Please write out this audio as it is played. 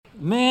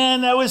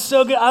Man, that was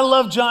so good. I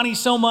love Johnny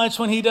so much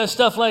when he does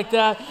stuff like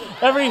that.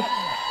 Every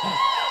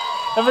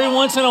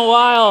once in a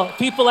while,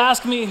 people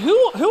ask me, who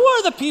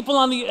are the people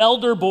on the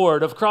elder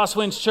board of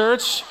CrossWinds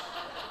Church?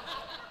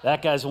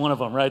 That guy's one of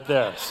them right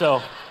there.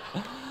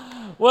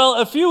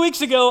 Well, a few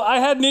weeks ago, I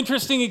had an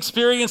interesting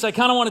experience I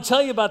kind of want to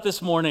tell you about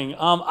this morning.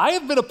 I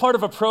have been a part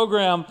of a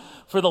program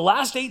for the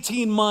last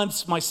 18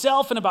 months,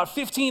 myself and about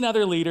 15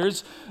 other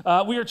leaders.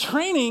 We are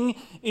training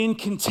in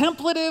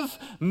contemplative,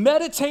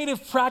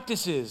 meditative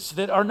practices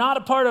that are not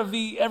a part of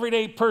the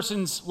everyday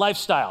person's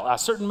lifestyle.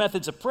 Certain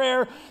methods of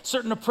prayer,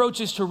 certain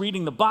approaches to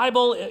reading the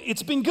Bible.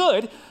 It's been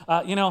good,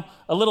 a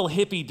little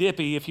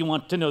hippy-dippy if you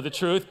want to know the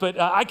truth, but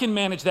I can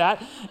manage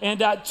that.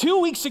 And 2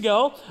 weeks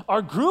ago,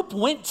 our group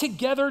went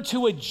together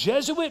to a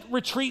Jesuit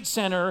retreat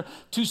center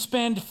to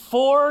spend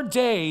 4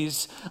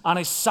 days on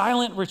a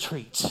silent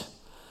retreat.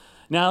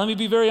 Now, let me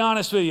be very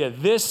honest with you.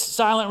 This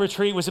silent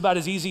retreat was about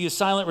as easy as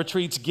silent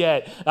retreats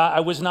get. I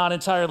was not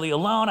entirely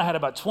alone. I had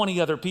about 20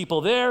 other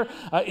people there.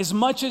 As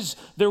much as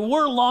there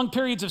were long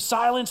periods of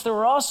silence, there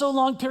were also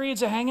long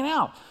periods of hanging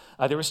out.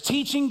 There was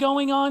teaching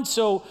going on,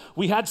 so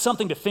we had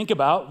something to think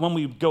about when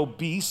we go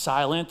be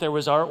silent. There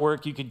was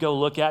artwork you could go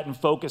look at and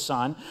focus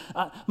on.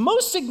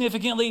 Most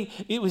significantly,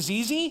 it was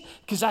easy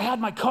because I had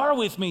my car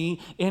with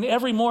me, and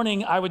every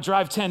morning I would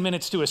drive 10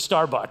 minutes to a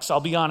Starbucks. I'll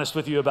be honest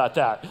with you about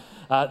that.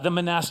 The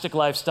monastic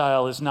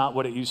lifestyle is not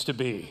what it used to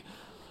be.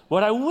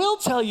 What I will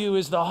tell you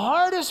is the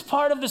hardest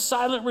part of the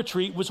silent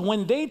retreat was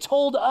when they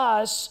told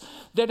us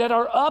that at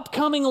our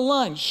upcoming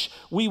lunch,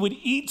 we would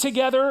eat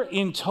together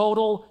in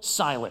total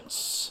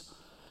silence.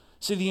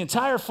 See, the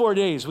entire 4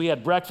 days, we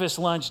had breakfast,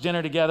 lunch,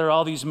 dinner together,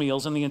 all these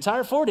meals, and the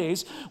entire 4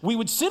 days, we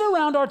would sit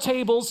around our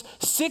tables,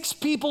 6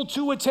 people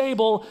to a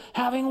table,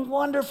 having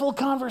wonderful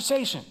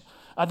conversation.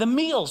 The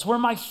meals were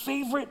my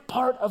favorite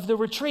part of the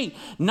retreat,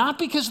 not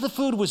because the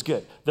food was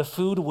good. The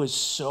food was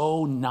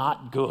so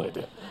not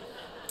good.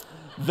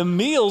 The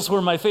meals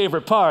were my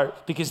favorite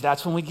part because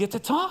that's when we'd get to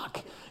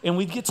talk and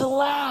we'd get to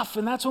laugh,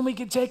 and that's when we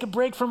could take a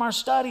break from our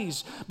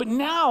studies. But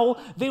now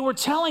they were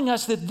telling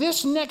us that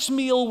this next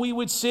meal we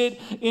would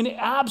sit in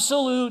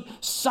absolute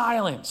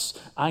silence.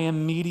 I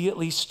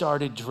immediately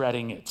started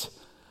dreading it.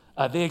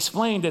 They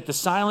explained that the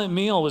silent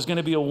meal was going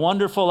to be a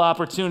wonderful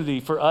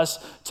opportunity for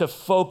us to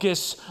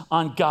focus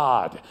on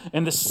God.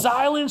 And the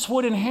silence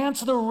would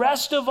enhance the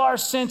rest of our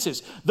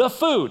senses. The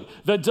food,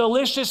 the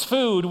delicious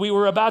food we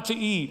were about to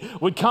eat,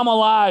 would come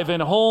alive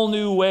in whole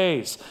new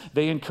ways.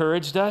 They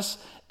encouraged us,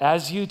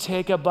 as you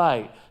take a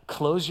bite,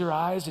 close your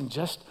eyes and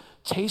just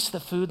taste the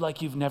food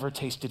like you've never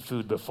tasted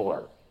food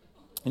before.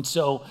 And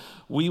so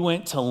we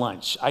went to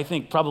lunch. I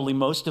think probably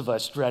most of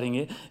us dreading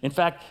it. In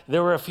fact,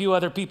 there were a few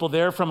other people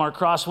there from our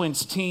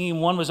CrossWinds team.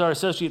 One was our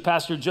associate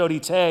pastor, Jody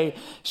Tay.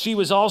 She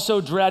was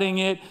also dreading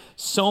it,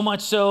 so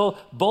much so,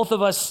 both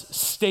of us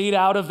stayed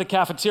out of the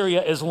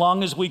cafeteria as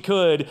long as we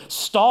could,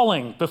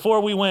 stalling before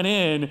we went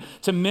in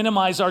to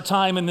minimize our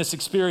time in this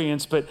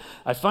experience. But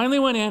I finally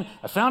went in,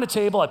 I found a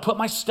table, I put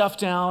my stuff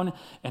down,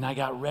 and I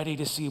got ready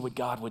to see what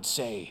God would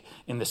say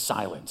in the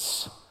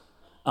silence.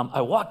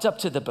 I walked up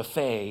to the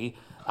buffet,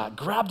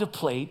 grabbed a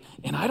plate,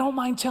 and I don't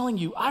mind telling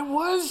you, I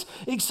was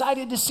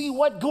excited to see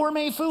what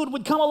gourmet food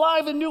would come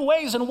alive in new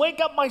ways and wake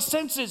up my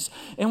senses.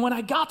 And when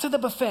I got to the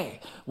buffet,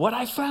 what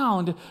I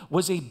found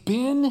was a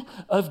bin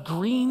of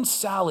green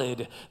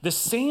salad, the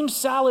same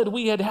salad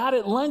we had had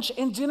at lunch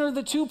and dinner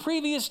the 2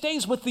 previous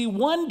days with the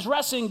one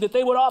dressing that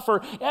they would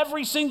offer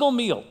every single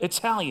meal,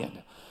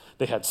 Italian.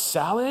 They had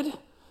salad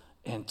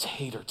and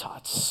tater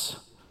tots.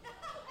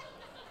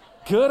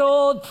 Good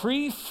old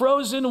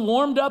pre-frozen,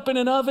 warmed up in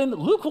an oven,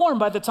 lukewarm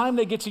by the time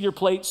they get to your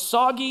plate,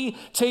 soggy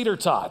tater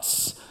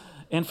tots.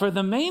 And for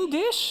the main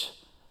dish,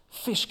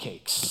 fish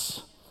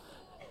cakes.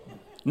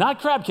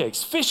 Not crab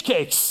cakes, fish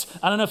cakes.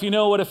 I don't know if you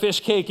know what a fish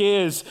cake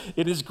is.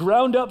 It is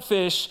ground up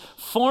fish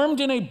formed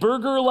in a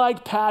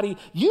burger-like patty,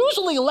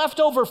 usually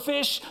leftover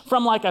fish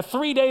from like a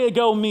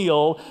 3-day-ago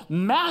meal,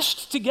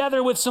 mashed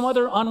together with some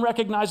other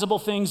unrecognizable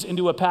things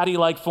into a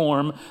patty-like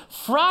form,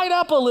 fried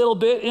up a little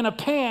bit in a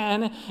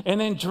pan, and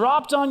then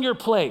dropped on your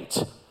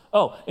plate.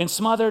 Oh, and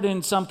smothered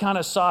in some kind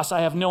of sauce.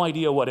 I have no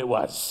idea what it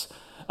was.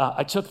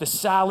 I took the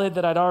salad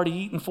that I'd already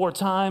eaten 4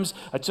 times.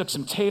 I took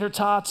some tater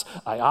tots.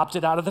 I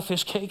opted out of the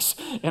fish cakes.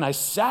 And I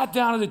sat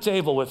down at the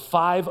table with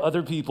 5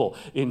 other people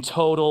in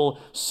total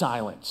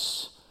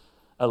silence.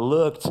 I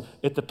looked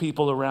at the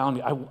people around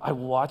me. I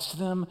watched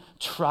them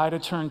try to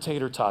turn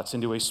tater tots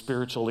into a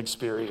spiritual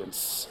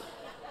experience.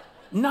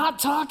 Not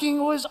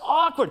talking was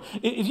awkward.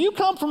 If you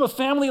come from a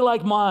family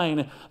like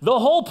mine, the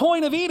whole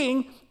point of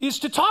eating is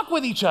to talk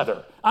with each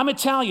other. I'm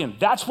Italian.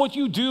 That's what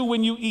you do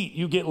when you eat.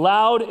 You get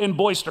loud and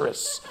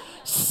boisterous.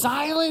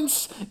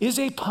 Silence is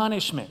a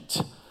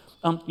punishment.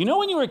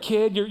 When you were a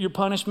kid, your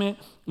punishment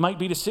might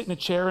be to sit in a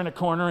chair in a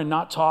corner and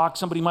not talk.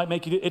 Somebody might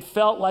make you it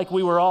felt like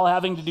we were all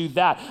having to do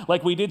that,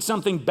 like we did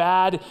something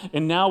bad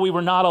and now we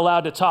were not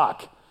allowed to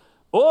talk.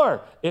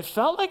 Or it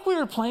felt like we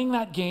were playing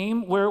that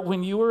game where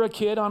when you were a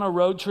kid on a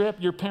road trip,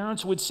 your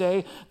parents would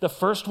say, the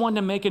first one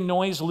to make a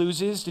noise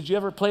loses. Did you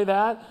ever play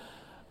that?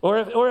 Or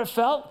it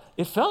felt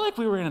like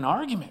we were in an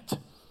argument.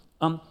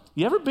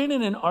 You ever been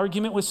in an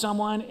argument with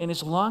someone, and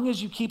as long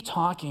as you keep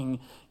talking,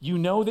 you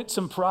know that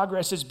some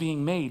progress is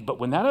being made, but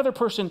when that other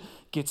person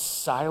gets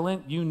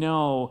silent, you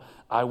know,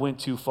 I went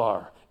too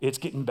far. It's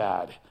getting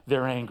bad.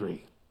 They're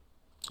angry.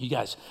 You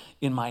guys,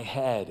 in my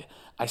head,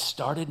 I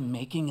started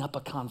making up a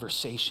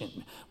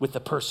conversation with the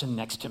person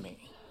next to me.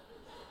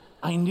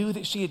 I knew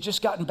that she had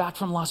just gotten back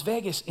from Las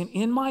Vegas, and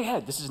in my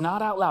head, this is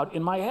not out loud,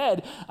 in my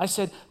head, I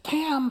said,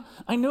 Pam,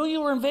 I know you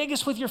were in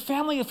Vegas with your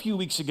family a few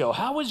weeks ago.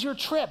 How was your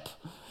trip?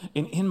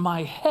 And in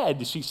my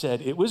head, she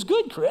said, it was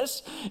good,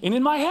 Chris. And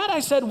in my head,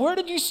 I said, where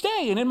did you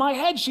stay? And in my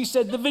head, she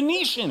said, the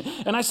Venetian.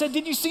 And I said,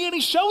 did you see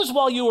any shows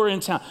while you were in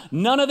town?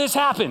 None of this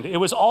happened. It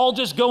was all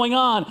just going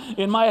on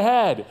in my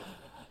head.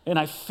 And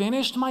I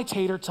finished my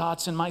tater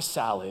tots and my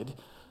salad,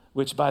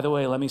 which, by the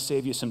way, let me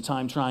save you some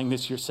time trying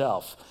this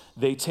yourself.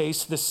 They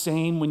taste the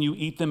same when you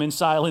eat them in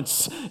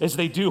silence as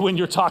they do when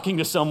you're talking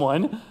to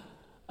someone.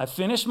 I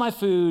finished my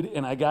food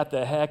and I got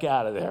the heck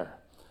out of there.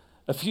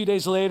 A few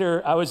days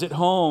later, I was at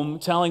home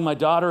telling my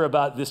daughter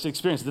about this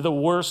experience, the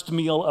worst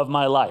meal of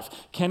my life.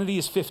 Kennedy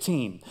is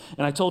 15.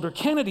 And I told her,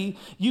 Kennedy,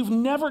 you've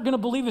never going to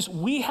believe this.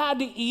 We had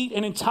to eat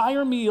an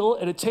entire meal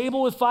at a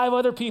table with 5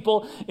 other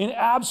people in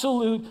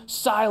absolute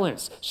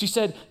silence. She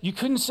said, you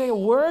couldn't say a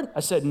word? I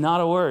said, not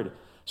a word.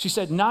 She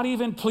said, not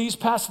even please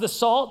pass the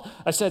salt?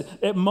 I said,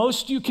 at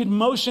most you could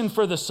motion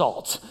for the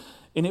salt.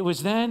 And it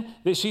was then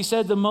that she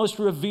said the most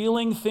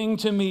revealing thing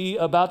to me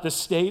about the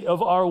state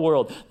of our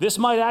world. This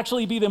might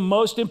actually be the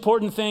most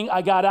important thing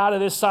I got out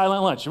of this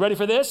silent lunch. You ready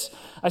for this?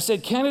 I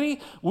said,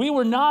 Kennedy, we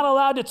were not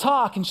allowed to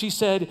talk. And she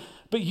said,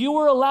 but you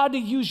were allowed to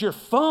use your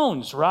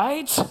phones,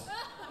 right?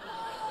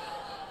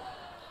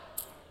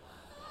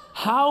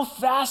 How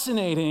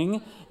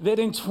fascinating that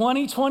in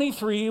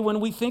 2023, when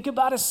we think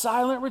about a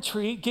silent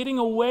retreat, getting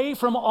away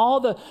from all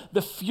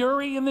the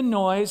fury and the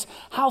noise,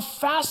 how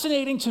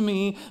fascinating to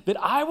me that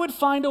I would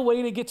find a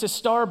way to get to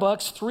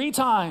Starbucks 3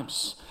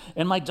 times,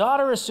 and my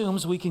daughter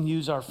assumes we can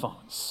use our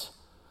phones.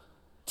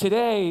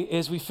 Today,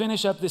 as we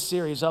finish up this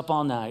series, Up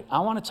All Night, I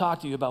want to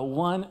talk to you about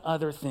one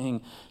other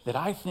thing that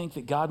I think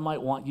that God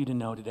might want you to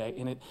know today,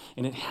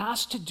 and it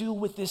has to do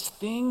with this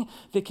thing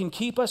that can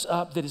keep us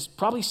up, that is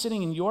probably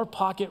sitting in your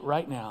pocket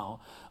right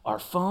now, our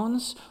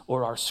phones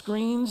or our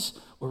screens,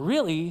 or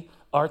really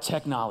our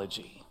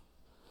technology.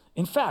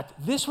 In fact,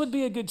 this would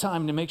be a good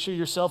time to make sure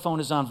your cell phone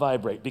is on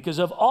vibrate, because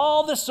of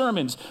all the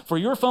sermons for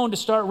your phone to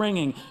start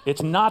ringing,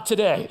 it's not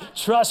today.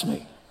 Trust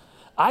me.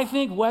 I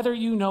think whether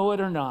you know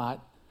it or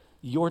not,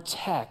 your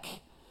tech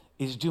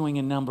is doing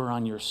a number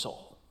on your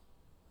soul.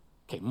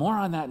 Okay, more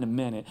on that in a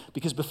minute,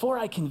 because before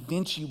I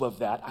convince you of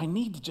that, I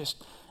need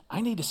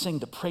to sing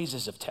the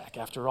praises of tech.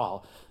 After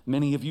all,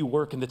 many of you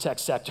work in the tech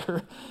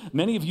sector.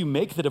 Many of you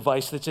make the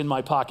device that's in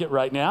my pocket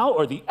right now,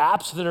 or the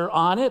apps that are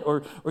on it,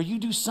 or you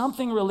do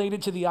something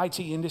related to the IT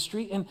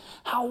industry, and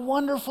how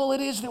wonderful it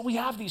is that we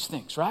have these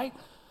things, right?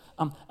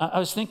 I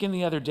was thinking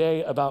the other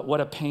day about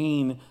what a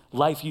pain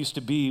life used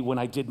to be when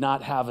I did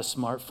not have a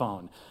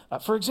smartphone.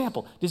 For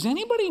example, does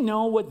anybody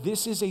know what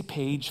this is a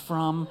page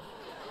from?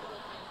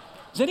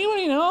 Does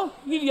anybody know?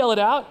 You can yell it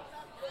out.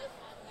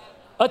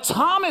 A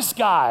Thomas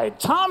guide.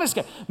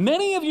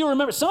 Many of you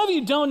remember, some of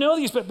you don't know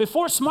these, but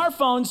before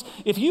smartphones,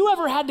 if you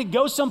ever had to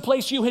go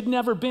someplace you had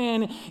never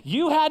been,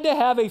 you had to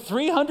have a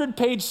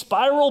 300-page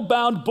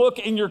spiral-bound book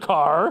in your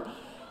car.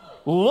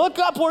 Look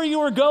up where you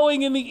were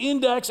going in the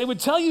index. It would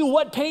tell you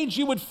what page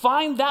you would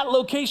find that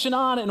location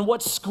on and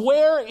what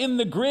square in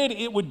the grid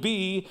it would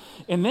be.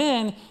 And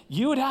then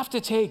you would have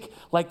to take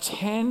like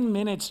 10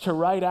 minutes to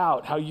write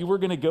out how you were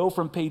going to go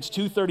from page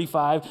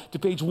 235 to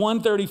page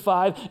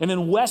 135 and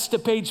then west to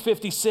page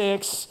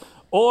 56.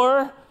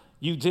 Or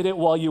you did it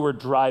while you were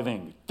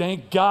driving.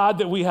 Thank God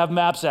that we have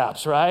Maps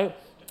apps, right?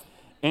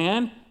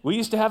 And we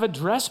used to have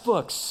address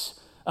books.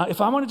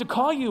 If I wanted to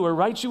call you or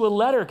write you a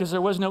letter because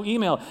there was no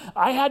email,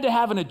 I had to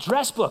have an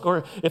address book.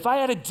 Or if I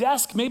had a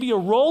desk, maybe a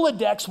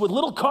Rolodex with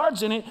little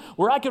cards in it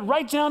where I could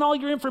write down all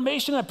your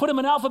information. I put them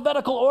in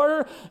alphabetical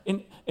order,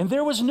 and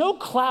there was no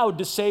cloud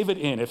to save it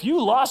in. If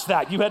you lost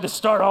that, you had to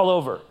start all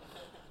over.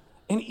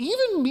 And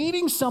even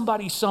meeting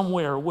somebody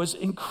somewhere was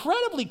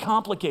incredibly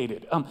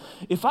complicated.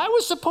 If I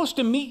was supposed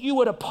to meet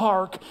you at a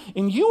park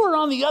and you were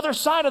on the other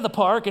side of the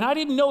park and I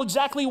didn't know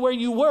exactly where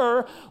you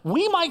were,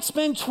 we might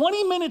spend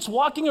 20 minutes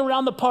walking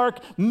around the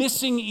park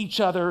missing each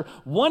other,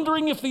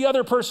 wondering if the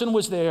other person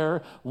was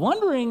there,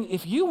 wondering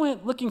if you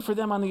went looking for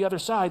them on the other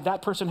side,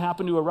 that person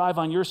happened to arrive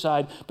on your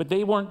side, but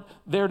they weren't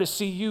there to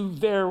see you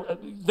there.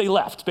 They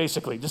left,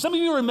 basically. Do some of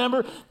you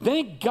remember?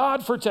 Thank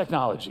God for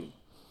technology.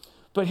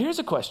 But here's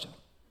a question.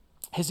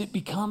 Has it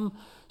become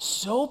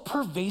so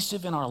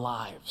pervasive in our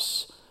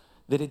lives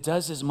that it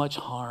does as much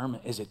harm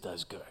as it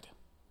does good?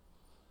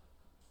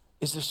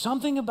 Is there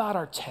something about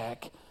our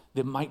tech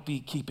that might be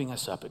keeping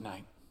us up at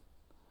night?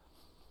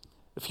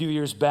 A few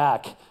years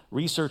back,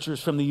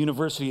 researchers from the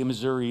University of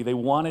Missouri, they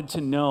wanted to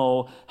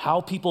know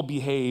how people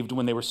behaved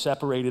when they were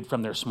separated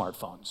from their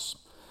smartphones.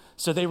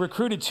 So they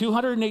recruited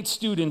 208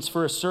 students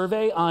for a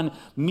survey on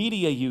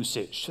media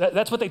usage.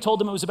 That's what they told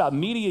them it was about,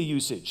 media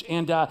usage.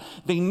 And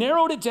they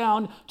narrowed it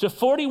down to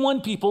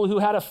 41 people who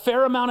had a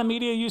fair amount of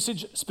media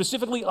usage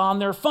specifically on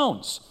their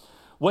phones.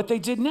 What they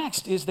did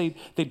next is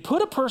they'd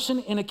put a person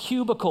in a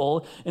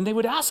cubicle and they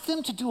would ask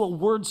them to do a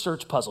word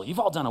search puzzle. You've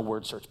all done a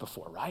word search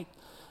before, right?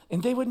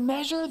 And they would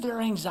measure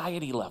their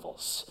anxiety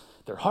levels,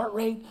 their heart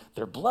rate,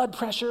 their blood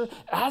pressure,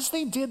 as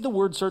they did the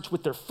word search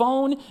with their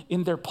phone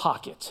in their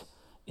pocket.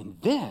 And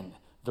then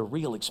the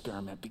real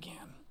experiment began.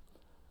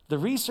 The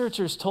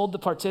researchers told the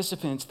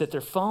participants that their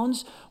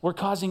phones were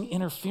causing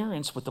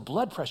interference with the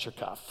blood pressure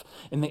cuff,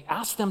 and they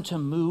asked them to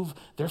move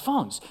their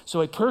phones. So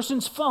a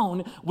person's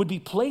phone would be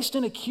placed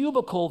in a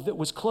cubicle that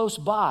was close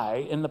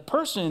by, and the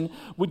person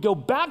would go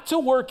back to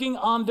working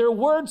on their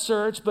word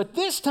search, but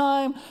this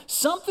time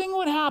something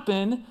would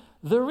happen.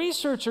 The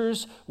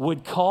researchers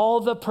would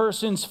call the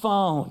person's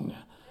phone,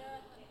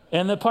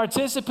 and the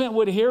participant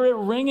would hear it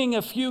ringing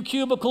a few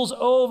cubicles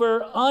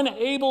over,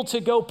 unable to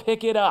go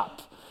pick it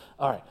up.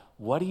 All right.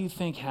 What do you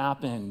think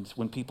happened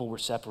when people were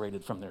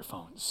separated from their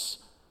phones?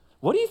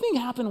 What do you think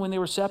happened when they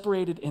were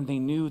separated and they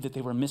knew that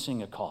they were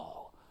missing a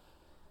call?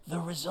 The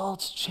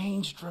results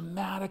changed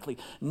dramatically.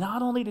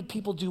 Not only did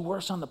people do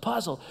worse on the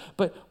puzzle,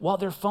 but while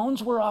their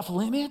phones were off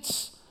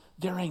limits,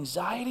 their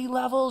anxiety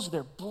levels,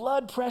 their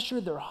blood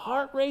pressure, their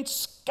heart rate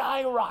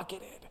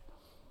skyrocketed.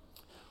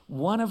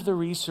 One of the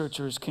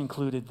researchers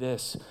concluded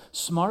this: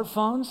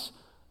 smartphones,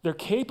 they're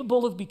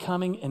capable of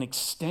becoming an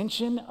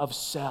extension of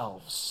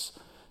selves,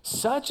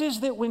 such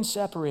as that when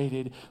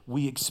separated,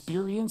 we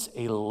experience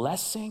a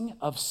lessing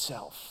of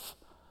self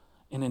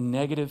in a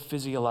negative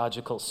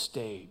physiological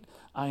state.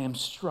 I am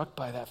struck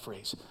by that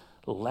phrase,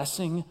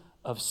 lessing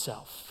of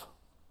self.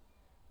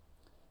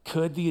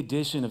 Could the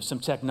addition of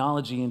some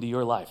technology into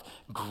your life,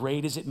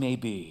 great as it may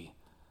be,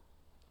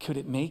 could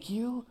it make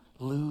you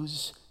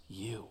lose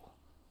you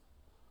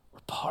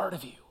or part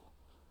of you?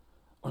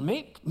 Or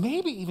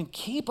maybe even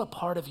keep a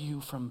part of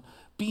you from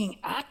being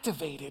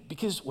activated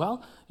because,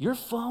 well, your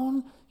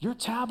phone, your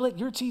tablet,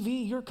 your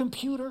TV, your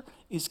computer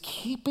is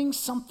keeping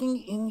something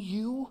in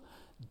you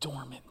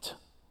dormant.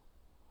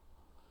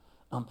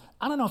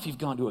 I don't know if you've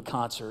gone to a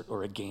concert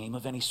or a game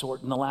of any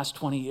sort in the last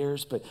 20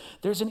 years, but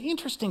there's an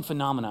interesting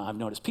phenomenon I've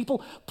noticed.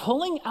 People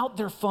pulling out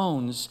their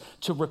phones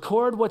to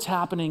record what's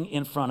happening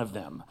in front of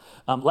them.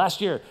 Last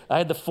year, I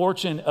had the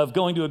fortune of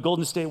going to a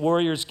Golden State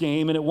Warriors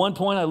game, and at one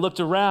point I looked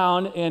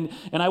around and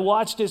I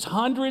watched as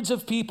hundreds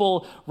of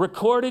people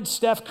recorded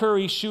Steph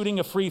Curry shooting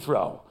a free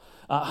throw.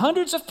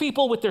 Hundreds of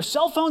people with their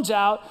cell phones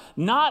out,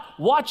 not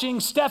watching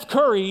Steph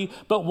Curry,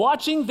 but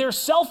watching their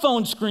cell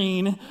phone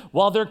screen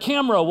while their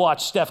camera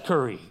watched Steph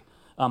Curry.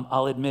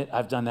 I'll admit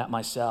I've done that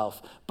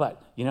myself. But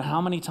you know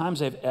how many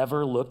times I've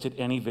ever looked at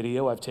any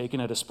video I've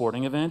taken at a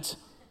sporting event?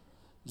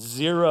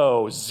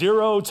 Zero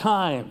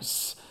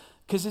times.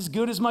 Because as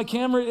good as my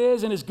camera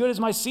is and as good as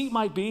my seat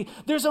might be,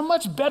 there's a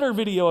much better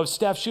video of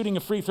Steph shooting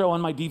a free throw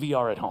on my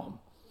DVR at home.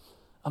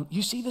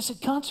 You see this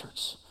at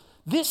concerts.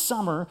 This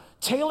summer,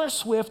 Taylor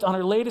Swift on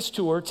her latest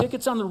tour,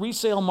 tickets on the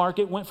resale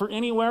market went for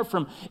anywhere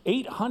from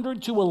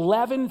 $800 to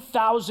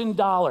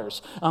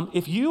 $11,000.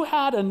 If you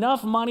had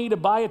enough money to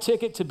buy a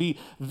ticket to be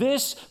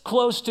this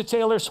close to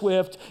Taylor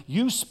Swift,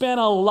 you spent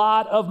a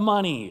lot of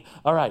money.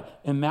 All right,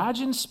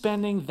 imagine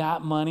spending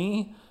that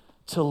money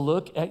to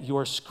look at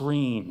your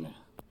screen.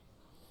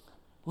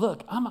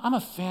 Look, I'm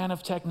a fan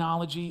of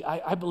technology.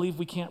 I believe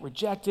we can't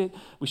reject it.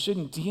 We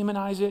shouldn't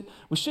demonize it.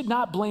 We should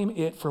not blame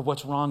it for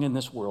what's wrong in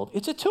this world.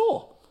 It's a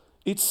tool.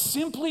 It's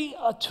simply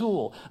a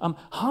tool.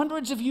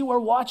 Hundreds of you are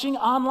watching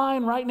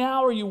online right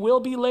now, or you will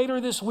be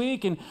later this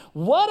week. And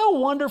what a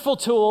wonderful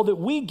tool that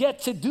we get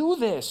to do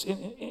this.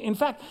 In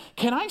fact,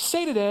 can I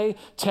say today,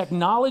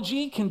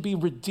 technology can be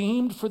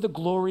redeemed for the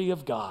glory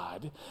of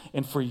God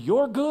and for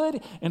your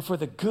good and for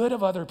the good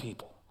of other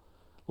people.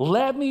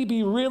 Let me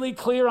be really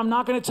clear. I'm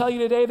not going to tell you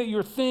today that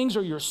your things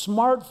or your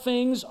smart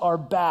things are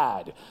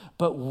bad.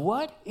 But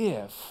what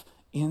if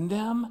in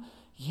them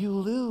you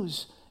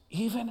lose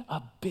even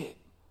a bit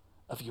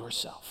of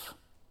yourself?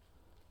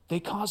 They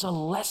cause a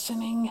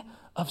lessening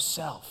of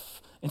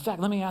self. In fact,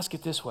 let me ask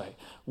it this way.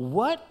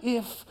 What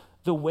if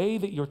the way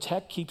that your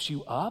tech keeps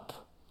you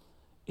up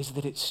is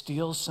that it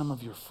steals some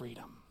of your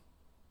freedom?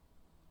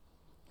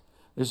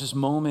 There's this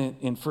moment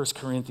in 1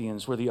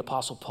 Corinthians where the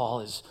Apostle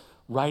Paul is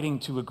writing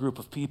to a group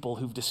of people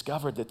who've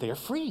discovered that they are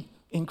free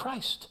in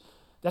Christ.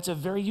 That's a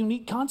very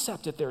unique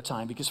concept at their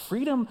time because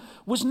freedom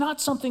was not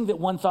something that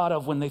one thought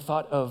of when they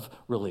thought of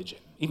religion.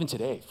 Even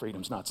today,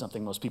 freedom's not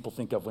something most people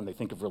think of when they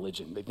think of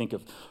religion. They think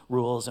of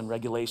rules and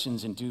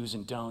regulations and do's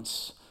and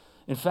don'ts.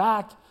 In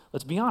fact,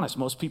 let's be honest,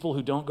 most people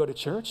who don't go to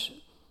church,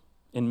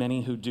 and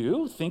many who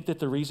do, think that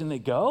the reason they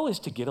go is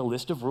to get a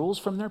list of rules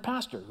from their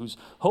pastor, who's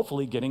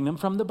hopefully getting them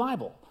from the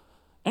Bible.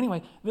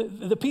 Anyway,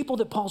 the people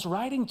that Paul's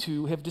writing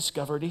to have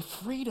discovered a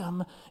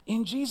freedom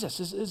in Jesus.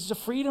 It's a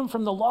freedom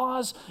from the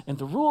laws and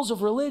the rules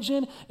of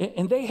religion,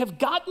 and they have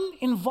gotten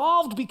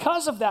involved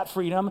because of that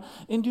freedom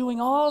in doing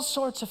all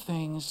sorts of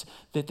things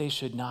that they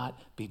should not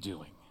be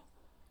doing.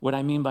 What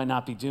I mean by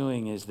not be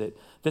doing is that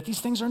these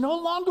things are no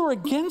longer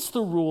against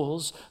the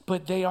rules,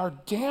 but they are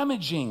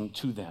damaging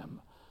to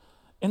them.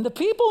 And the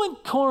people in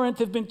Corinth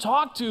have been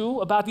talked to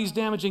about these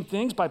damaging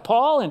things by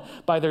Paul and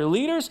by their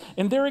leaders,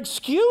 and their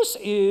excuse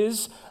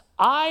is,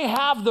 I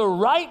have the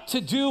right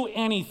to do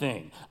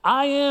anything.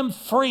 I am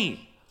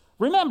free.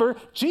 Remember,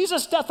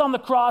 Jesus' death on the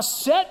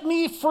cross set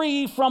me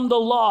free from the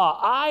law.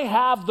 I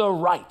have the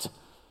right.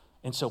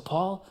 And so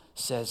Paul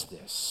says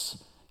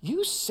this,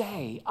 you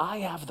say I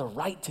have the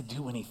right to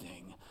do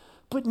anything,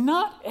 but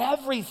not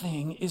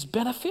everything is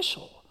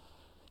beneficial.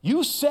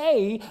 You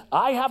say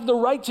I have the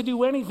right to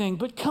do anything,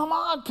 but come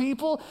on,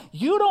 people,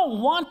 you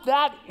don't want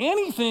that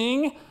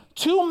anything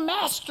to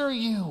master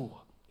you.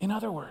 In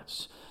other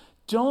words,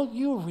 don't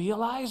you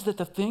realize that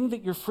the thing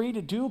that you're free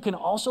to do can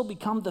also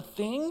become the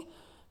thing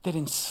that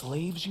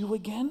enslaves you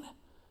again,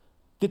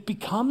 that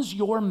becomes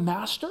your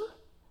master?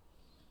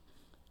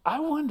 I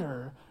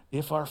wonder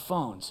if our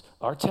phones,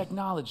 our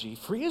technology,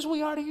 free as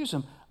we are to use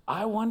them,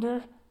 I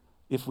wonder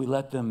if we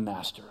let them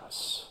master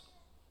us.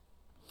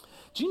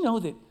 Do you know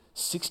that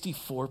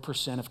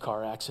 64% of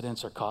car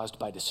accidents are caused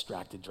by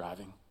distracted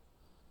driving?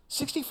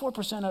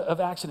 64% of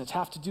accidents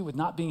have to do with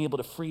not being able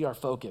to free our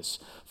focus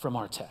from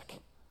our tech.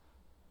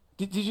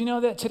 Did you know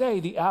that today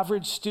the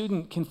average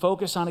student can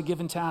focus on a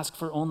given task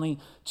for only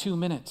 2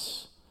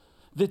 minutes?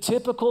 The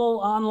typical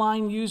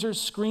online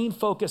user's screen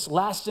focus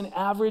lasts an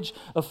average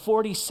of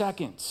 40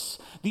 seconds.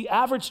 The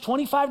average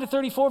 25 to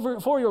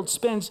 34-year-old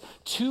spends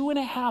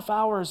 2.5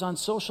 hours on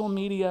social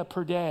media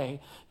per day.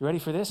 You ready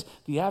for this?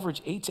 The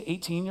average 8 to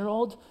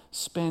 18-year-old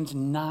spends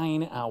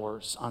 9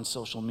 hours on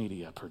social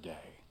media per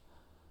day.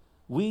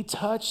 We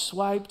touch,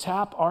 swipe,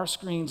 tap our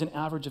screens an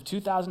average of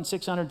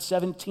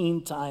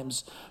 2,617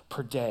 times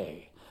per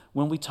day.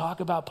 When we talk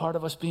about part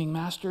of us being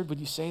mastered, would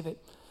you say that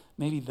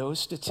maybe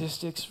those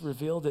statistics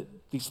reveal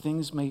that these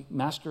things may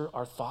master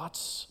our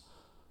thoughts?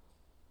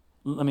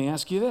 Let me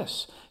ask you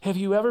this. Have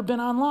you ever been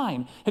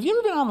online? Have you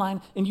ever been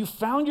online and you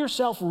found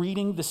yourself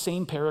reading the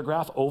same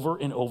paragraph over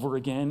and over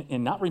again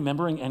and not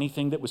remembering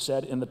anything that was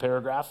said in the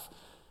paragraph?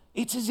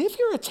 It's as if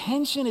your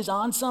attention is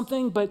on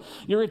something, but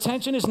your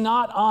attention is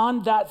not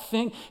on that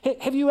thing.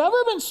 Have you ever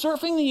been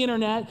surfing the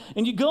internet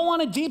and you go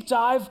on a deep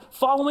dive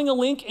following a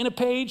link in a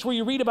page where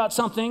you read about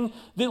something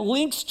that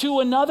links to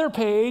another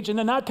page, and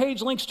then that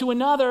page links to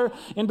another,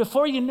 and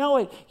before you know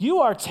it, you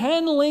are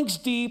 10 links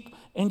deep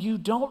and you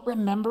don't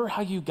remember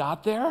how you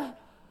got there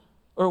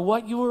or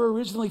what you were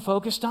originally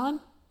focused on?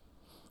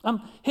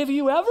 Have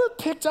you ever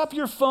picked up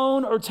your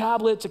phone or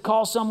tablet to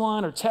call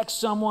someone or text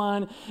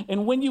someone,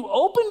 and when you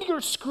opened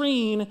your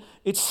screen,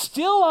 it's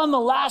still on the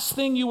last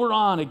thing you were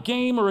on, a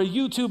game or a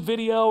YouTube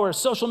video or a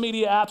social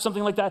media app,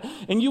 something like that,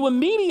 and you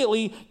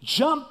immediately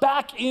jump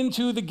back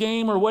into the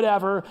game or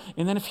whatever,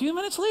 and then a few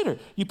minutes later,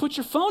 you put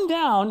your phone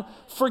down,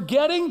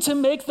 forgetting to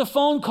make the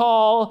phone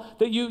call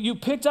that you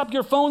picked up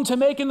your phone to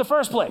make in the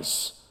first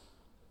place?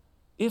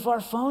 If our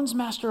phones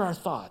master our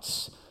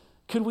thoughts,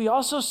 could we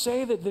also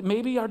say that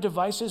maybe our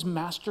devices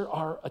master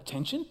our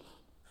attention?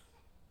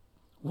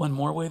 One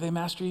more way they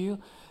master you,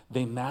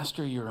 they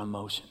master your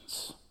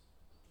emotions.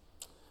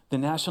 The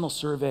National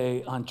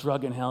Survey on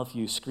Drug and Health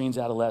Use screens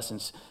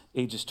adolescents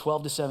ages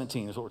 12 to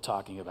 17 is what we're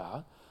talking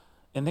about.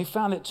 And they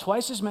found that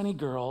twice as many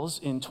girls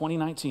in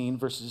 2019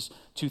 versus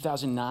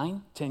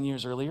 2009, 10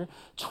 years earlier,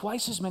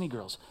 twice as many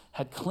girls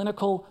had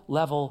clinical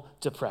level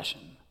depression.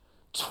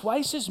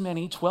 Twice as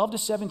many 12 to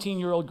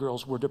 17-year-old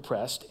girls were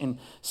depressed, and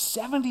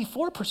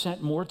 74%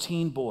 more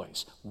teen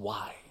boys.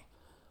 Why?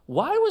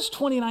 Why was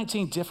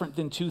 2019 different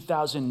than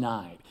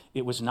 2009?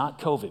 It was not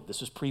COVID. This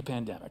was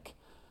pre-pandemic.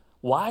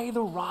 Why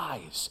the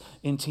rise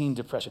in teen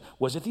depression?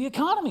 Was it the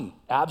economy?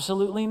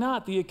 Absolutely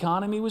not. The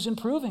economy was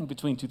improving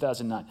between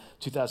 2009 and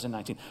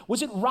 2019.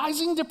 Was it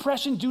rising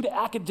depression due to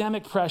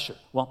academic pressure?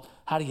 Well,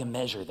 how do you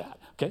measure that?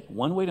 Okay,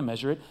 one way to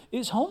measure it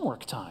is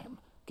homework time.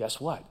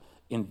 Guess what?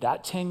 In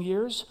that 10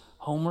 years,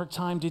 homework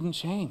time didn't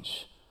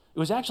change. It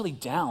was actually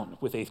down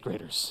with 8th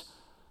graders.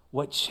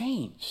 What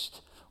changed?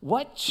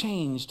 What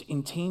changed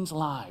in teens'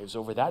 lives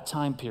over that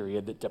time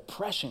period that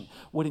depression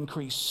would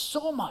increase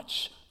so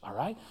much, all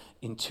right?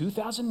 In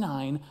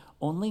 2009,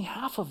 only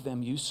half of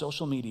them used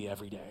social media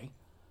every day.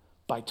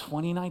 By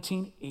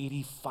 2019,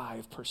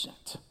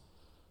 85%.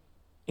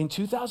 In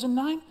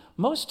 2009,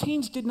 most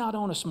teens did not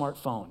own a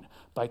smartphone.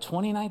 By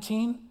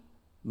 2019,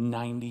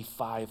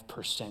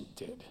 95%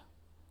 did.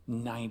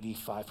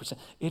 95%.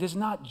 It is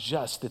not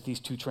just that these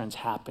two trends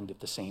happened at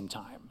the same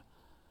time.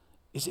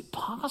 Is it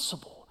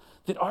possible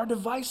that our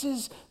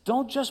devices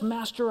don't just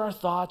master our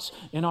thoughts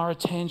and our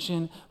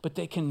attention, but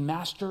they can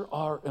master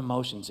our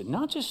emotions? And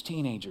not just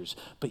teenagers,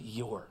 but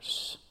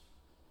yours.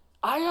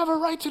 I have a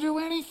right to do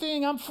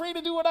anything. I'm free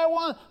to do what I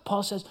want.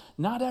 Paul says,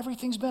 not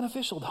everything's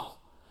beneficial though.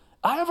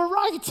 I have a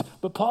right.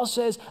 But Paul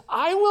says,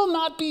 I will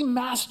not be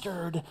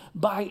mastered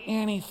by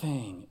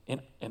anything.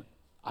 And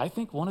I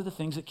think one of the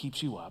things that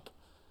keeps you up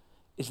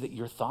is that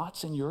your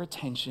thoughts and your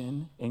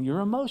attention and your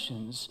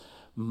emotions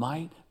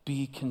might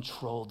be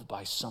controlled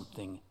by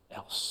something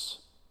else.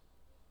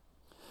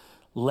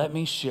 let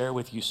me share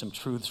with you some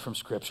truths from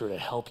Scripture to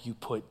help you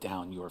put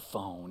down your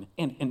phone.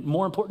 And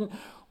more important,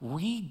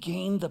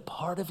 regain the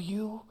part of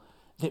you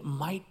that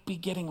might be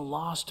getting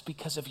lost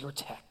because of your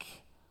tech.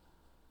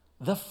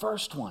 The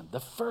first one.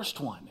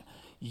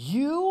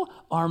 You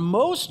are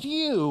most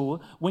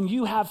you when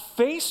you have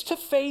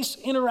face-to-face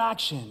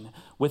interaction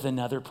with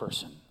another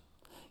person.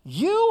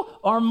 You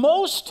are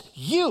most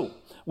you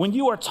when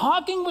you are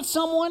talking with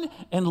someone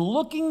and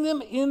looking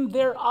them in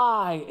their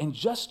eye. And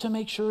just to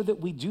make sure that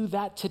we do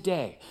that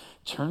today,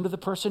 turn to the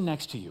person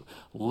next to you,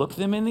 look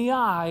them in the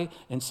eye,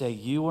 and say,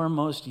 you are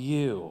most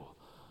you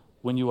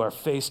when you are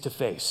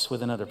face-to-face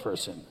with another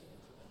person.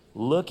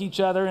 Look each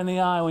other in the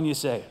eye when you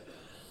say it.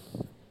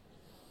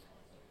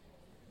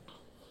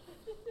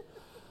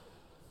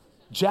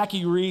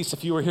 Jackie Reese,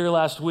 if you were here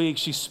last week,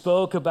 she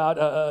spoke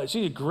about,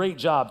 she did a great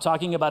job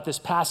talking about this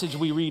passage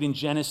we read in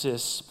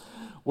Genesis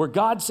where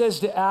God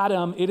says to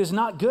Adam, it is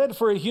not good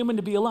for a human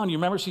to be alone. You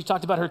remember she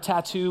talked about her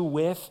tattoo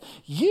with,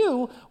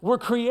 you were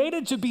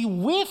created to be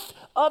with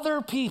other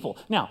people.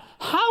 Now,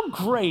 how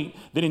great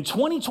that in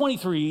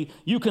 2023,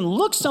 you can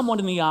look someone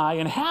in the eye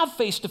and have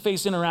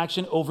face-to-face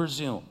interaction over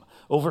Zoom,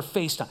 over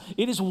FaceTime.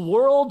 It is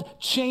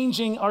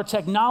world-changing. Our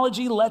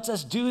technology lets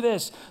us do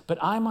this. But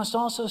I must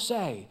also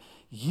say,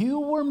 you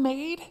were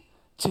made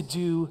to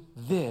do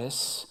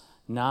this,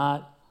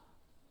 not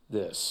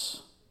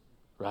this,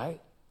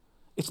 right?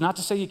 It's not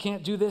to say you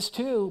can't do this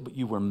too, but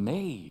you were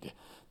made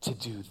to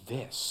do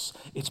this.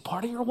 It's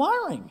part of your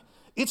wiring.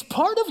 It's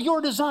part of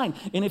your design.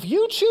 And if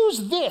you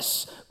choose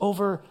this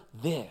over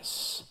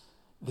this,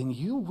 then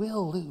you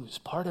will lose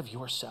part of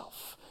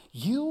yourself.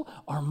 You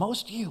are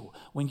most you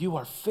when you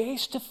are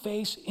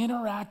face-to-face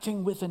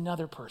interacting with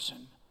another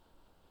person.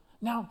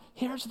 Now,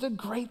 here's the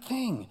great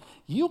thing.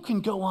 You can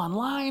go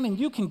online and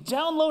you can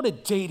download a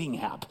dating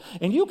app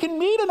and you can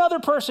meet another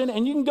person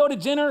and you can go to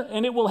dinner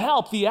and it will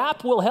help. The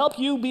app will help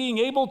you being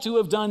able to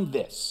have done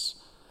this.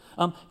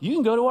 You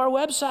can go to our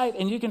website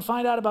and you can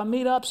find out about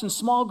meetups and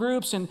small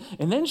groups and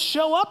then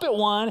show up at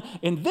one,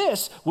 and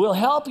this will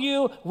help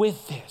you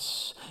with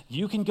this.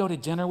 You can go to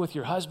dinner with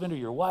your husband or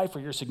your wife or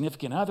your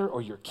significant other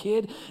or your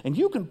kid, and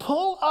you can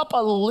pull up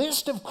a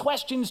list of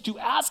questions to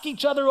ask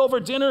each other over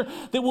dinner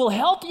that will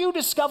help you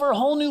discover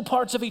whole new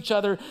parts of each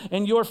other,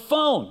 and your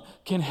phone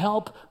can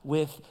help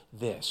with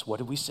this. What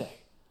did we say?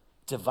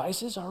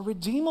 Devices are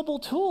redeemable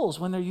tools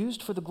when they're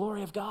used for the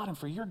glory of God and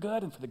for your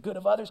good and for the good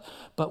of others.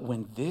 But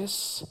when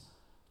this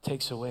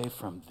takes away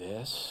from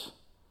this,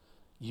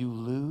 you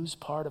lose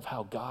part of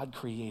how God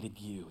created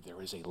you.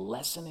 There is a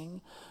lessening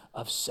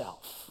of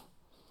self.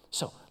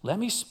 So let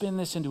me spin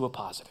this into a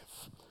positive.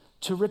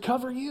 To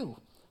recover you,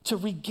 to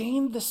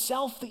regain the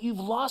self that you've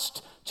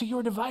lost to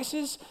your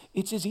devices,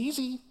 it's as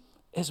easy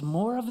as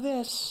more of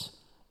this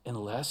and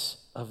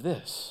less of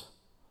this.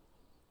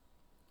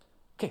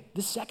 Okay,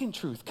 the second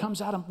truth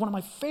comes out of one of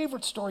my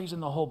favorite stories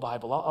in the whole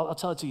Bible. I'll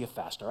tell it to you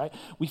fast, all right?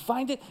 We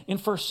find it in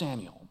 1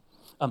 Samuel.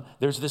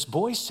 There's this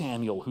boy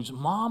Samuel whose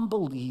mom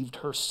believed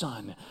her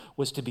son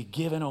was to be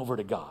given over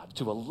to God,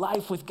 to a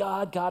life with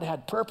God. God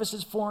had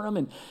purposes for him,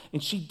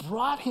 and she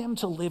brought him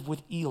to live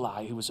with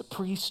Eli, who was a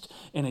priest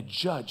and a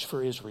judge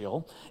for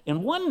Israel.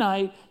 And one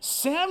night,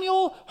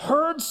 Samuel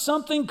heard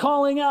something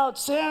calling out,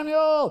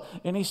 Samuel!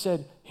 And he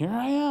said, here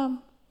I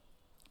am.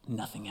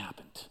 Nothing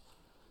happened.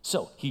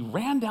 So he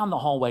ran down the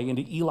hallway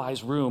into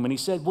Eli's room, and he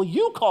said, well,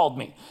 you called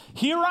me.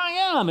 Here I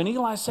am. And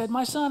Eli said,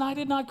 my son, I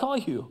did not call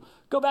you.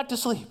 Go back to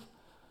sleep.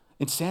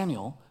 And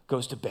Samuel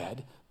goes to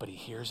bed, but he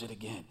hears it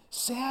again.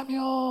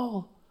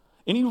 Samuel!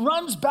 And he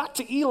runs back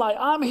to Eli.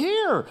 I'm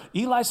here.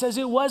 Eli says,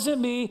 it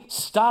wasn't me.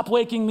 Stop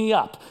waking me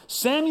up.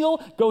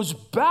 Samuel goes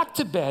back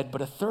to bed,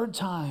 but a third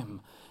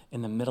time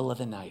in the middle of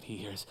the night, he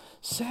hears,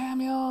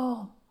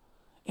 Samuel!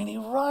 And he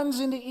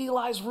runs into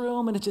Eli's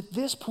room, and it's at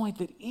this point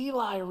that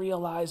Eli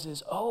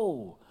realizes,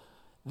 oh,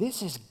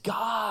 this is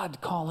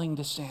God calling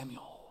to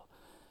Samuel.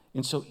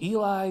 And so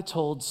Eli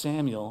told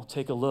Samuel,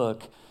 take a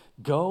look,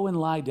 go and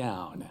lie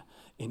down.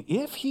 And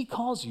if he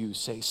calls you,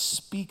 say,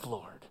 speak,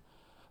 Lord,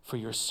 for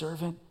your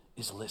servant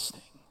is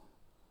listening.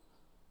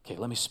 Okay,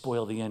 let me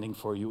spoil the ending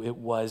for you. It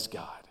was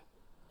God.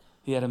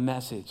 He had a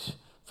message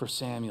for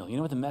Samuel. You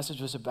know what the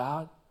message was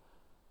about?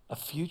 A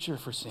future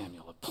for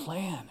Samuel, a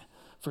plan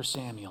for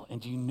Samuel.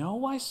 And do you know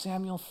why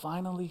Samuel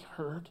finally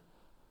heard?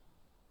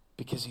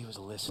 Because he was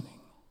listening.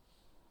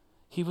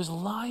 He was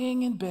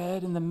lying in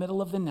bed in the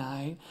middle of the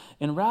night,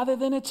 and rather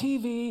than a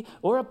TV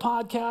or a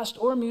podcast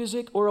or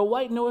music or a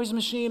white noise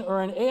machine or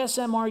an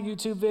ASMR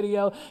YouTube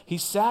video, he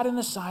sat in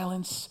the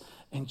silence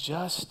and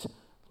just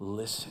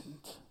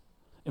listened.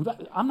 And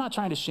I'm not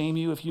trying to shame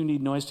you if you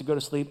need noise to go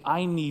to sleep.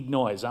 I need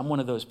noise. I'm one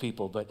of those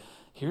people. But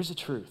here's the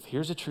truth.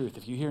 Here's the truth.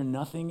 If you hear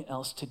nothing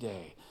else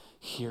today,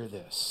 hear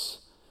this.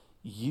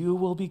 You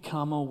will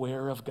become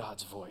aware of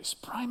God's voice,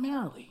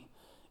 primarily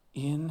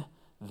in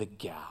the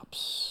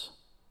gaps.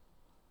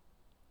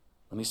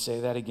 Let me say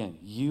that again.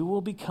 You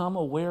will become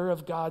aware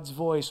of God's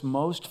voice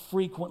most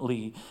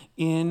frequently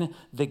in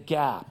the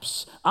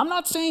gaps. I'm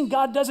not saying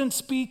God doesn't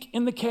speak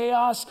in the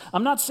chaos.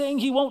 I'm not saying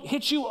he won't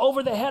hit you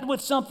over the head with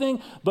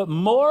something, but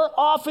more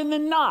often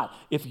than not,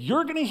 if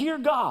you're going to hear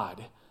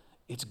God,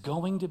 it's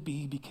going to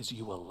be because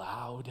you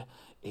allowed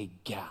a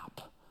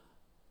gap.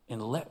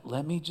 And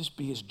let me just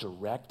be as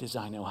direct as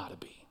I know how to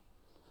be.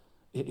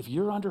 If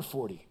you're under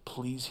 40,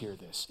 please hear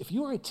this. If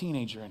you are a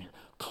teenager in here,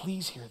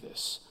 please hear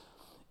this.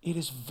 It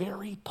is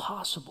very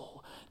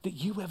possible that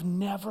you have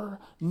never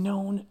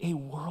known a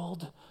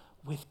world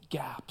with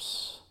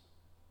gaps,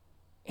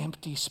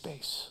 empty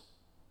space.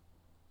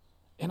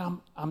 And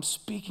I'm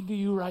speaking to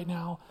you right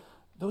now,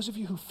 those of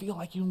you who feel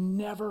like you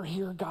never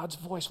hear God's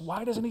voice.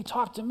 Why doesn't he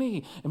talk to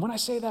me? And when I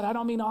say that, I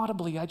don't mean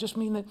audibly. I just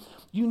mean that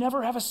you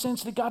never have a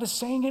sense that God is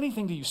saying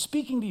anything to you,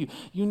 speaking to you.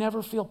 You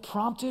never feel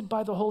prompted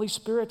by the Holy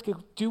Spirit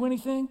to do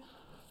anything.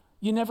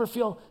 You never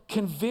feel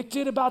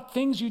convicted about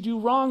things you do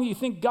wrong. You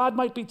think God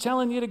might be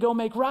telling you to go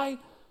make right.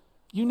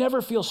 You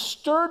never feel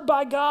stirred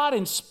by God,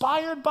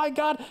 inspired by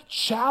God,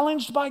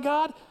 challenged by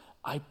God.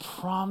 I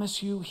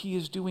promise you, he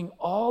is doing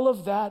all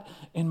of that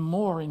and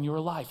more in your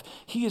life.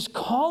 He is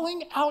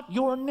calling out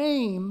your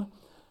name,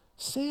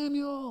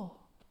 Samuel.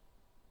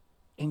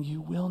 And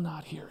you will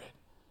not hear it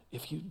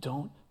if you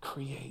don't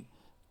create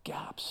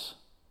gaps.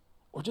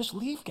 Or just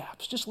leave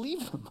gaps, just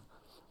leave them.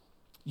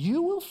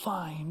 You will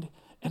find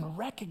and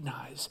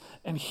recognize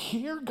and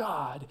hear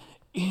God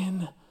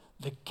in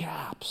the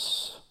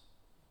gaps.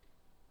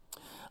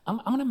 I'm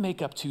going to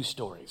make up two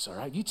stories, all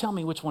right? You tell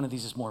me which one of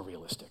these is more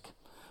realistic.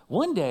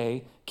 One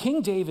day,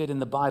 King David in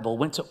the Bible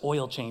went to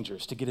oil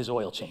changers to get his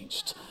oil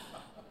changed.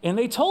 And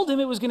they told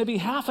him it was going to be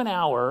half an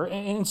hour,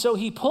 and so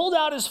he pulled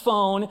out his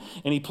phone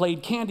and he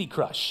played Candy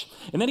Crush.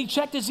 And then he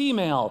checked his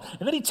email,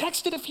 and then he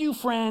texted a few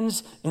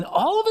friends, and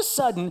all of a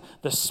sudden,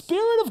 the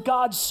Spirit of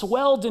God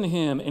swelled in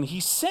him, and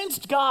he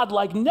sensed God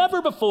like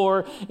never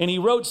before, and he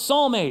wrote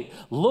Psalm 8,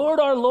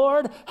 Lord, our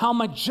Lord, how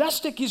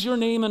majestic is your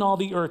name in all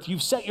the earth.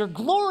 You've set your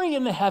glory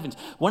in the heavens.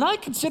 When I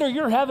consider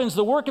your heavens,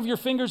 the work of your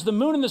fingers, the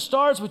moon and the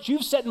stars which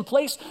you've set in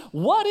place,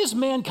 what is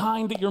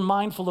mankind that you're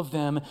mindful of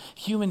them,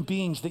 human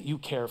beings that you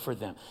care for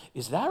them?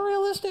 Is that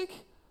realistic?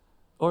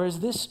 Or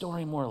is this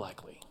story more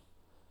likely?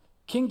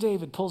 King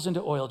David pulls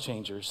into oil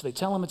changers. They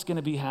tell him it's going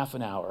to be half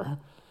an hour.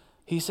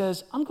 He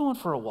says, I'm going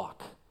for a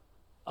walk.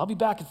 I'll be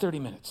back in 30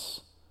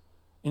 minutes.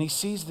 And he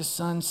sees the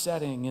sun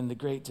setting in the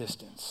great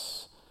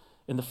distance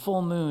and the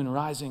full moon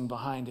rising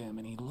behind him.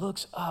 And he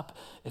looks up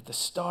at the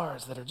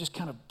stars that are just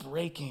kind of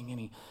breaking.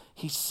 And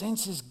he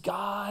senses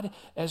God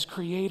as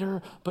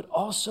creator, but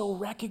also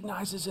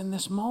recognizes in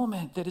this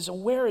moment that as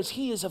aware as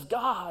he is of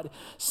God,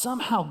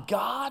 somehow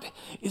God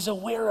is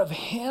aware of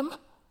him.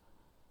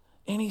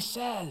 And he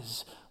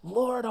says,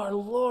 Lord, our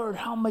Lord,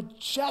 how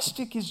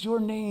majestic is your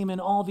name in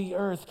all the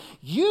earth.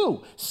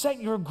 You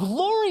set your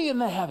glory in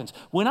the heavens.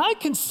 When I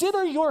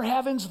consider your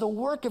heavens, the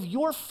work of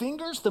your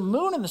fingers, the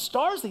moon and the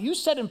stars that you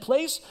set in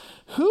place,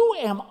 who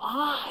am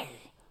I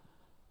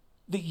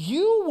that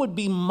you would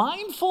be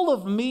mindful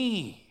of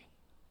me,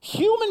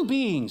 human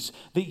beings,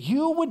 that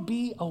you would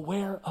be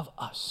aware of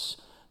us?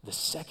 The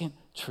second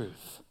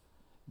truth,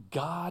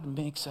 God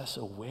makes us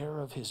aware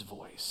of his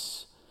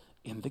voice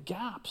in the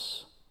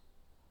gaps.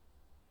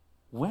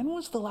 When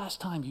was the last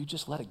time you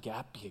just let a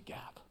gap be a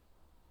gap?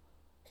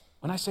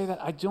 When I say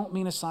that, I don't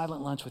mean a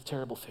silent lunch with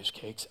terrible fish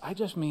cakes. I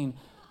just mean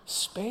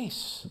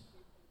space,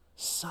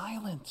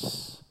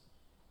 silence.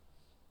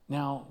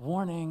 Now,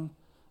 warning,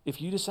 if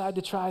you decide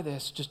to try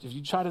this, if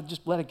you try to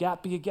just let a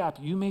gap be a gap,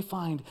 you may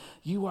find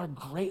you are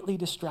greatly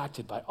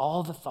distracted by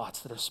all the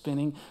thoughts that are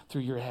spinning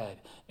through your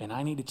head. And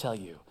I need to tell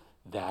you,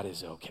 that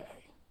is okay.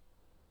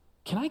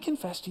 Can I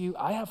confess to you,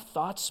 I have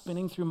thoughts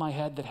spinning through my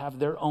head that have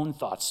their own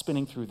thoughts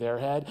spinning through their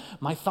head.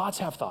 My thoughts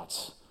have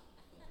thoughts.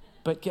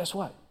 But guess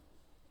what?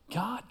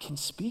 God can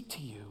speak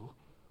to you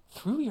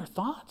through your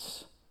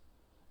thoughts.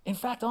 In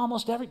fact,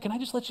 can I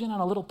just let you in on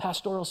a little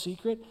pastoral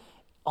secret?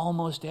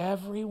 Almost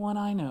everyone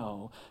I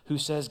know who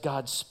says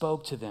God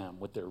spoke to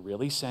them, what they're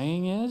really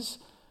saying is,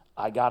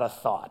 I got a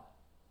thought,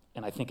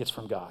 and I think it's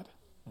from God.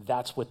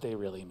 That's what they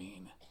really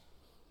mean.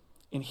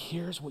 And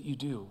here's what you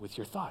do with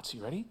your thoughts.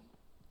 You ready?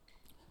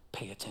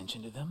 Pay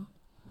attention to them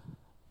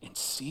and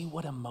see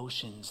what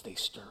emotions they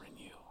stir in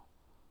you.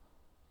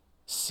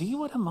 See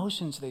what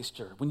emotions they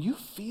stir. When you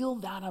feel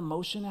that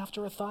emotion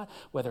after a thought,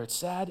 whether it's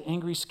sad,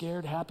 angry,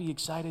 scared, happy,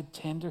 excited,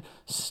 tender,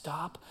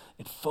 stop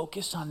and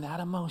focus on that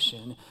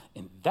emotion.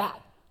 And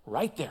that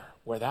right there,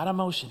 where that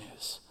emotion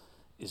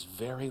is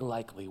very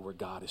likely where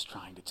God is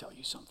trying to tell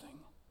you something.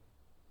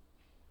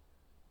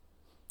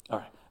 All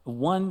right.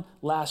 One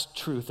last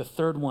truth, a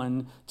third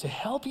one, to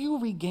help you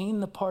regain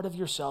the part of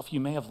yourself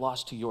you may have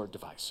lost to your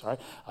device, all right?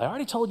 I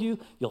already told you,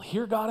 you'll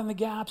hear God in the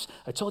gaps.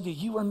 I told you,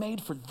 you were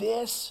made for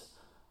this.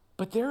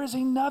 But there is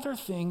another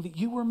thing that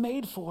you were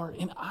made for,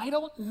 and I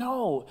don't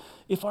know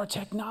if our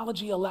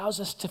technology allows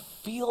us to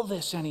feel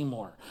this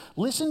anymore.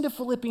 Listen to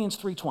Philippians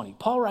 3:20.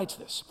 Paul writes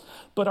this,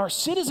 "But our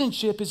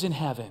citizenship is in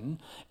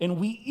heaven, and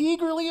we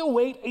eagerly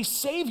await a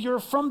Savior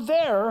from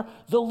there,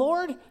 the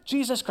Lord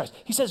Jesus Christ."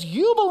 He says,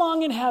 you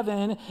belong in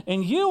heaven,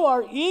 and you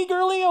are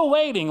eagerly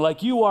awaiting,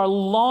 like you are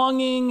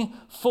longing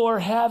for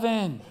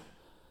heaven.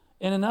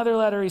 In another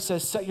letter, he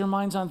says, "Set your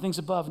minds on things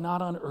above,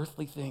 not on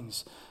earthly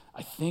things."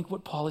 I think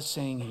what Paul is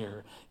saying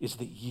here is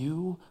that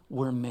you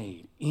were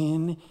made.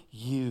 In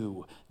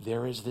you,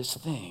 there is this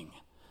thing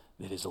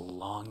that is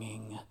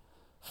longing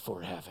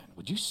for heaven.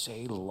 Would you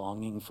say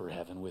longing for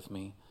heaven with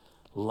me?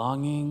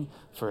 Longing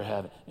for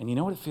heaven. And you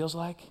know what it feels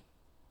like?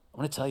 I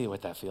want to tell you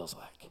what that feels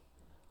like.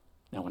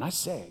 Now, when I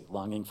say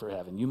longing for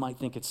heaven, you might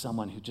think it's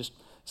someone who just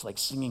is like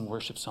singing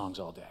worship songs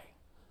all day.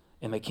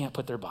 And they can't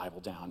put their Bible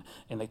down,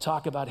 and they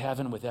talk about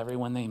heaven with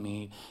everyone they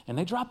meet, and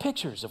they draw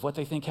pictures of what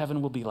they think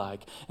heaven will be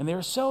like, and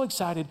they're so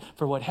excited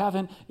for what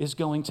heaven is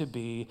going to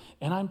be,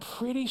 and I'm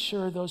pretty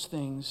sure those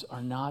things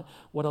are not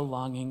what a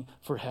longing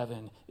for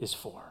heaven is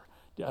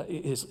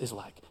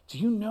like. Do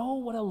you know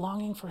what a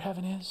longing for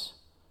heaven is?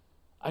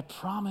 I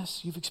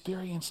promise you've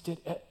experienced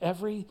it.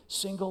 Every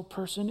single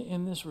person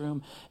in this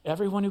room,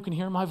 everyone who can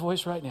hear my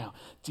voice right now,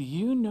 do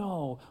you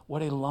know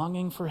what a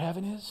longing for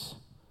heaven is?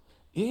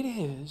 It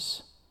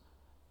is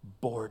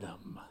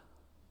boredom.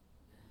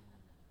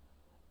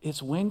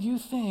 It's when you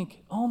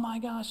think, oh my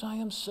gosh, I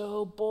am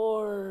so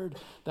bored.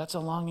 That's a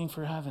longing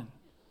for heaven.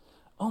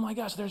 Oh my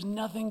gosh, there's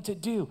nothing to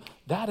do.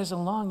 That is a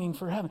longing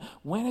for heaven.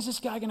 When is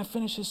this guy going to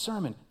finish his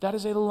sermon? That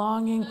is a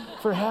longing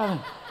for heaven.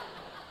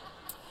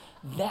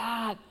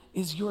 That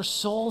is your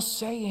soul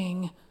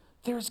saying,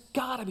 there's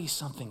got to be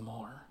something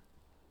more.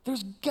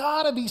 There's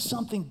got to be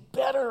something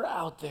better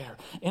out there.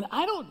 And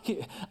I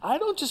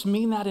don't just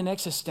mean that in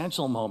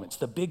existential moments,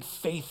 the big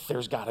faith,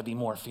 there's got to be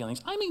more feelings.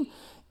 I mean,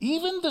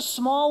 even the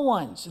small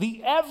ones,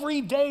 the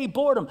everyday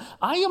boredom.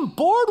 I am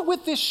bored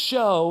with this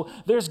show.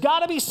 There's got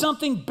to be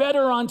something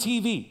better on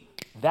TV.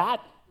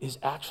 That is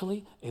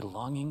actually a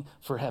longing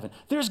for heaven.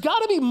 There's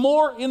got to be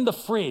more in the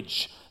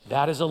fridge.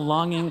 That is a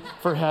longing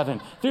for heaven.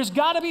 There's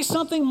got to be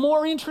something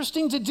more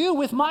interesting to do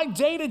with my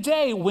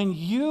day-to-day. When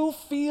you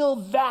feel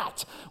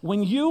that,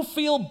 when you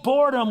feel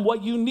boredom,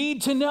 what you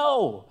need to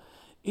know,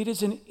 it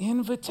is an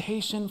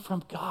invitation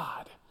from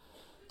God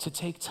to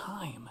take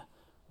time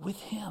with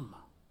him.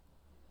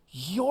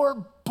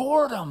 Your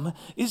boredom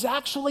is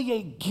actually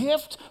a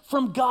gift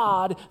from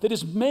God that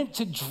is meant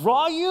to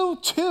draw you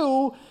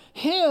to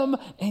him,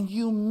 and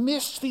you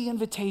missed the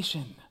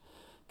invitation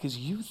because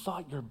you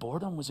thought your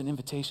boredom was an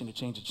invitation to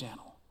change a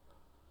channel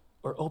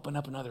or open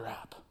up another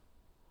app.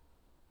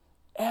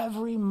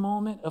 Every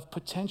moment of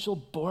potential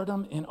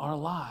boredom in our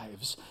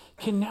lives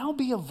can now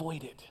be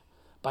avoided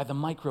by the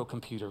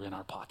microcomputer in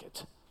our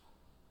pocket,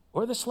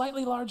 or the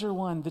slightly larger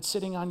one that's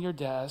sitting on your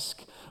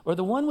desk, or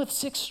the one with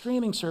 6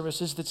 streaming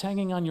services that's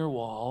hanging on your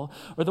wall,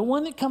 or the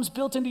one that comes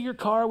built into your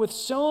car with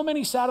so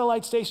many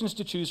satellite stations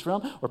to choose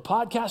from, or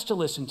podcasts to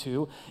listen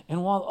to.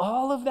 And while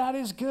all of that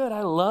is good,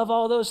 I love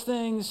all those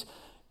things,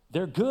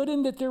 they're good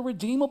in that they're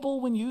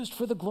redeemable when used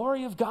for the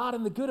glory of God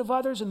and the good of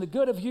others and the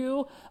good of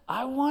you.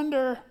 I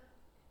wonder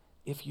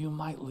if you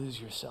might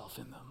lose yourself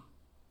in them.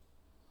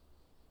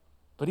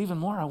 But even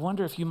more, I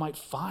wonder if you might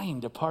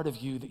find a part of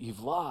you that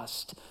you've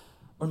lost,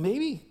 or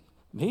maybe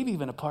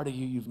even a part of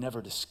you you've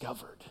never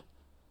discovered,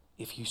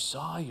 if you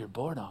saw your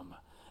boredom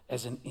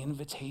as an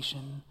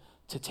invitation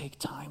to take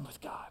time with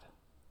God,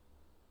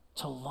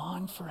 to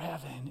long for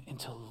heaven and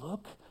to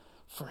look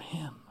for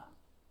him.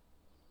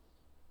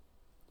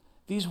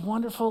 These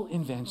wonderful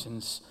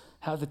inventions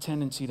have the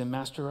tendency to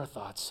master our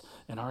thoughts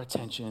and our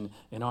attention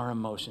and our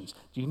emotions.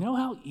 Do you know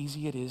how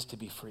easy it is to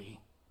be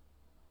free?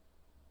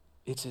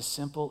 It's as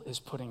simple as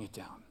putting it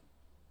down.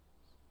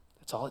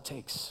 That's all it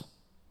takes.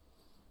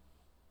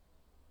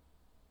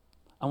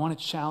 I want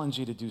to challenge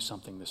you to do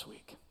something this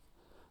week.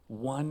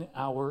 1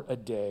 hour a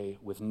day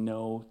with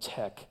no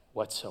tech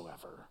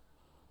whatsoever.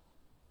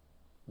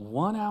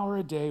 1 hour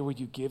a day where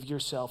you give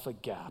yourself a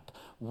gap.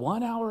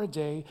 1 hour a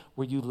day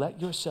where you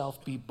let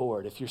yourself be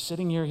bored. If you're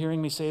sitting here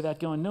hearing me say that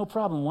going, no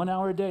problem, 1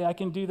 hour a day, I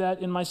can do that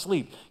in my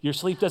sleep. Your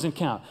sleep doesn't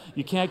count.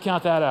 You can't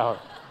count that hour.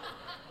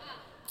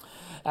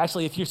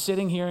 Actually, if you're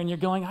sitting here and you're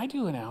going, I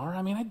do an hour.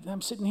 I mean,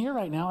 I'm sitting here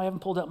right now. I haven't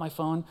pulled out my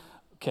phone.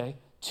 Okay,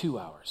 2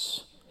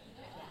 hours.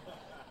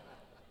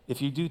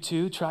 If you do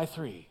 2, try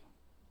 3.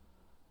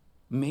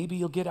 Maybe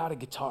you'll get out a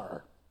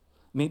guitar.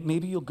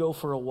 Maybe you'll go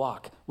for a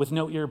walk with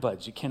no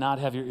earbuds. You cannot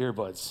have your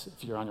earbuds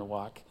if you're on your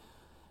walk.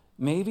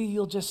 Maybe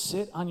you'll just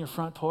sit on your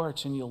front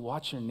porch and you'll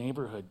watch your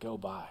neighborhood go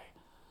by.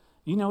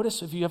 You notice,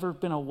 have you ever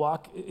been a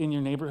walk in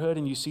your neighborhood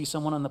and you see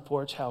someone on the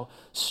porch, how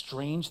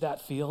strange that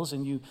feels,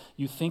 and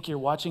you think you're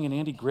watching an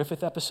Andy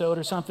Griffith episode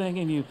or something,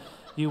 and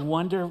you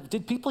wonder,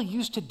 did people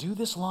used to do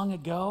this long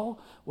ago?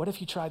 What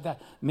if you tried that?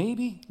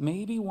 Maybe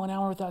 1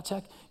 hour without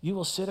tech, you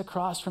will sit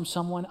across from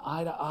someone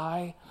eye to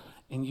eye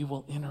and you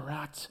will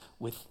interact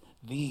with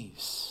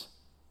these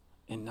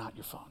and not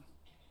your phone.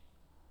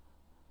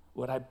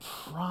 what I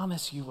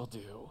promise you will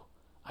do,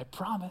 I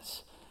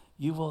promise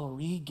you will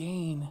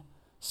regain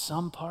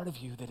some part of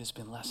you that has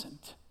been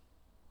lessened.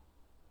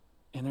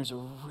 And there's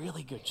a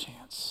really good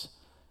chance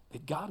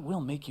that God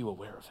will make you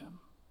aware of him.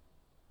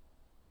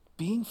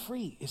 Being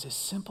free is as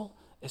simple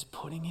as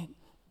putting it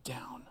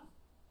down.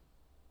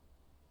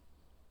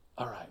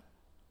 All right,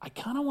 I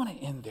kind of want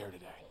to end there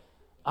today.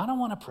 I don't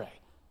want to pray.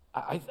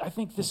 I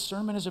think this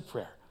sermon is a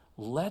prayer.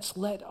 Let's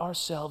let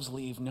ourselves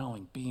leave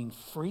knowing being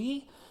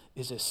free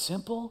is as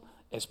simple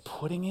as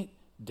putting it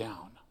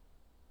down.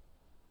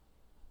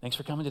 Thanks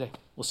for coming today.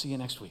 We'll see you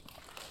next week.